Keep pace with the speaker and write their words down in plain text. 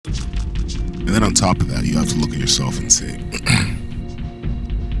And then on top of that, you have to look at yourself and say,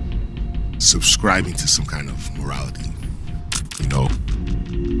 subscribing to some kind of morality, you know,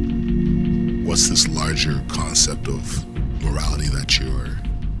 what's this larger concept of morality that you're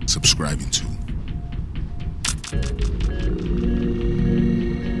subscribing to?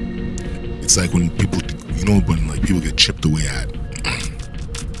 It's like when people, you know, when like people get chipped away at.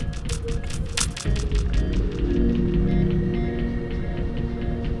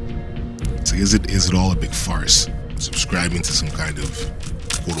 It's like, is it all a big farce? Subscribing to some kind of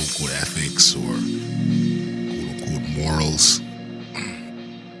quote unquote ethics or quote unquote morals.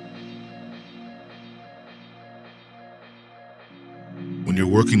 When you're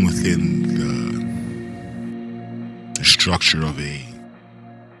working within the structure of a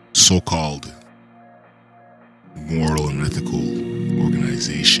so-called moral and ethical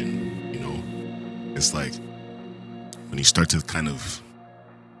organization, you know, it's like when you start to kind of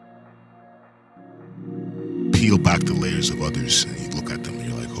peel back the layers of others and you look at them and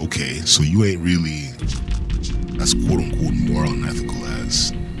you're like, okay, so you ain't really as quote-unquote moral and ethical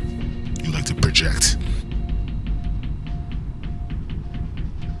as you like to project.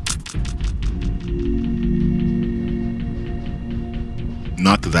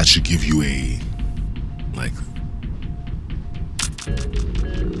 Not that should give you a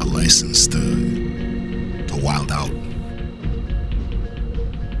license to wild out,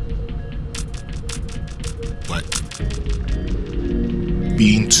 but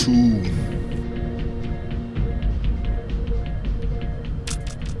being too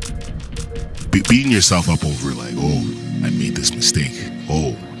beating yourself up over like, oh, I made this mistake,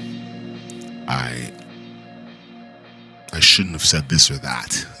 oh, I shouldn't have said this or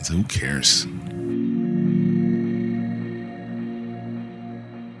that. It's like, who cares?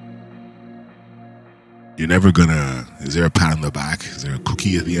 You're never gonna, is there a pat on the back? Is there a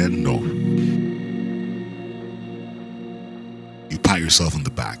cookie at the end? No. You pat yourself on the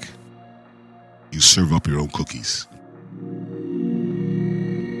back. You serve up your own cookies.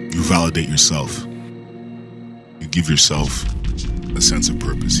 You validate yourself. You give yourself a sense of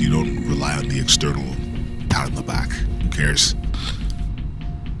purpose. You don't rely on the external pat on the back. Who cares?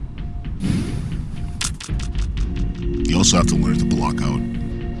 You also have to learn to block out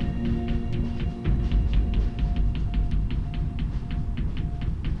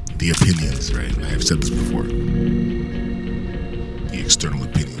the opinions, right? I have said this before. The external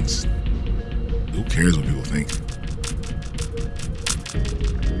opinions. Who cares what people think?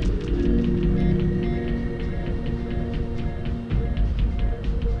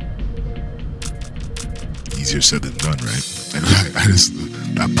 Easier said than done, right? And I just,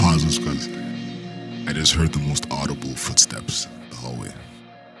 that pause was because I just heard the most audible footsteps in the hallway.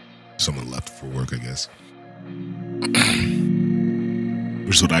 Someone left for work, I guess.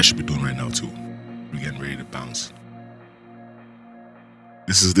 Which is what I should be doing right now too. We're getting ready to bounce.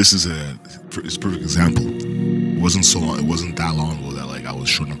 This is a perfect example. It wasn't so long. It wasn't that long ago that like I was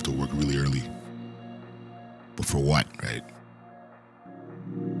showing up to work really early. But for what, right?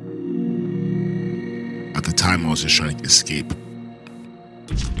 At the time, I was just trying to escape.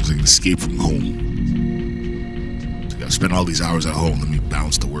 It was like an escape from home. Like, I spent all these hours at home. Let me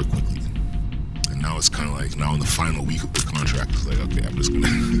bounce to work quickly. Now it's kind of like, now in the final week of the contract, it's like, okay, I'm just gonna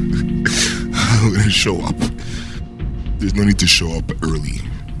I'm gonna show up. There's no need to show up early.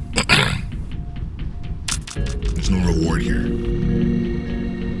 There's no reward here.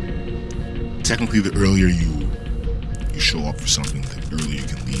 Technically, the earlier you show up for something, the earlier you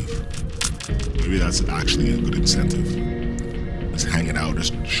can leave. Maybe that's actually a good incentive. Just hang it out,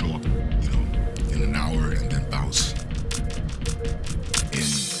 just show up, you know, in an hour and then bounce.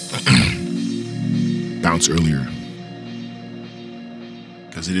 Bounce earlier,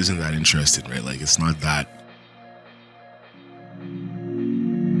 because it isn't that interesting, right? Like, it's not that.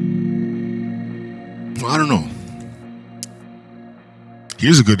 Well, I don't know.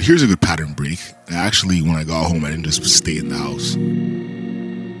 Here's a good pattern break. Actually, when I got home, I didn't just stay in the house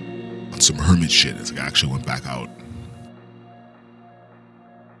on some hermit shit. It's like I actually went back out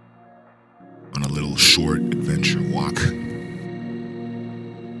on a little short adventure walk.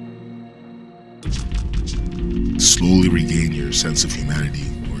 Slowly regain your sense of humanity,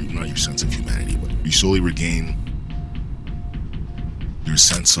 or not your sense of humanity, but you slowly regain your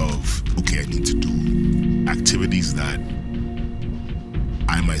sense of, okay, I need to do activities that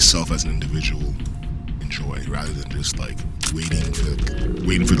I myself as an individual enjoy, rather than just like waiting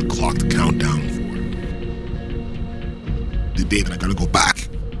for the clock to count down for the day that I gotta go back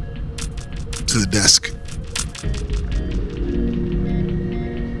to the desk.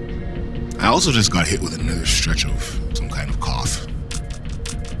 I also just got hit with another stretch of some kind of cough.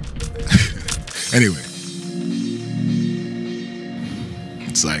 Anyway,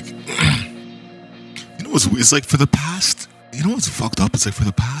 it's like, it's like for the past, what's fucked up? It's like for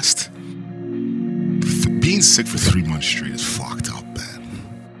the past, being sick for 3 months straight is fucked up, man.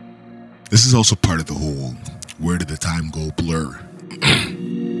 This is also part of the whole where did the time go blur.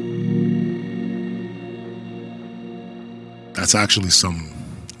 That's actually something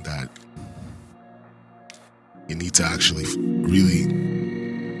that you need to actually really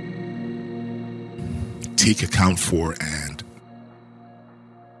take account for and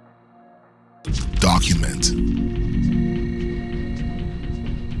document.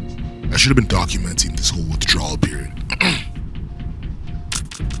 I should have been documenting this whole withdrawal period.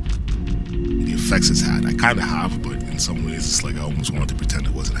 The effects it's had. I kind of have, but in some ways it's like I almost wanted to pretend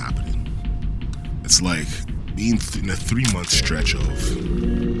it wasn't happening. It's like being in a 3-month stretch of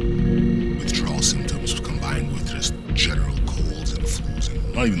withdrawal symptoms combined with just general colds and flus,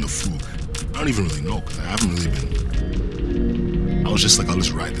 and not even the flu. I don't even really know, because I haven't really been. I was just like, I'll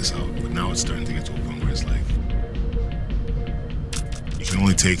just ride this out. But now it's starting to get to a point where it's like, you can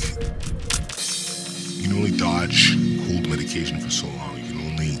only dodge cold medication for so long. You can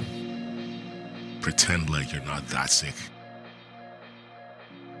only pretend like you're not that sick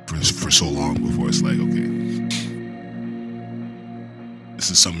for so long before it's like, okay, this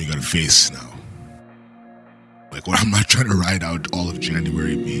is something you gotta face now. Like, I'm not trying to ride out all of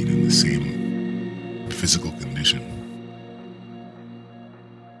January being in the same physical condition.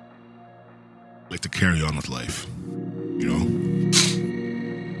 Like, to carry on with life,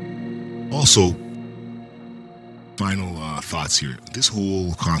 Also, final thoughts here. This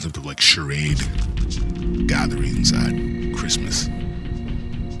whole concept of like charade gatherings at Christmas,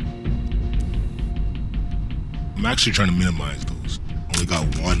 I'm actually trying to minimize those. Only got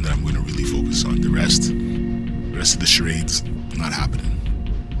one that I'm going to really focus on. The rest of the charades, not happening.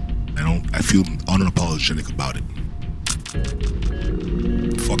 I feel unapologetic about it.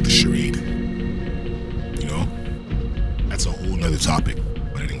 Fuck the charade. That's a whole nother topic.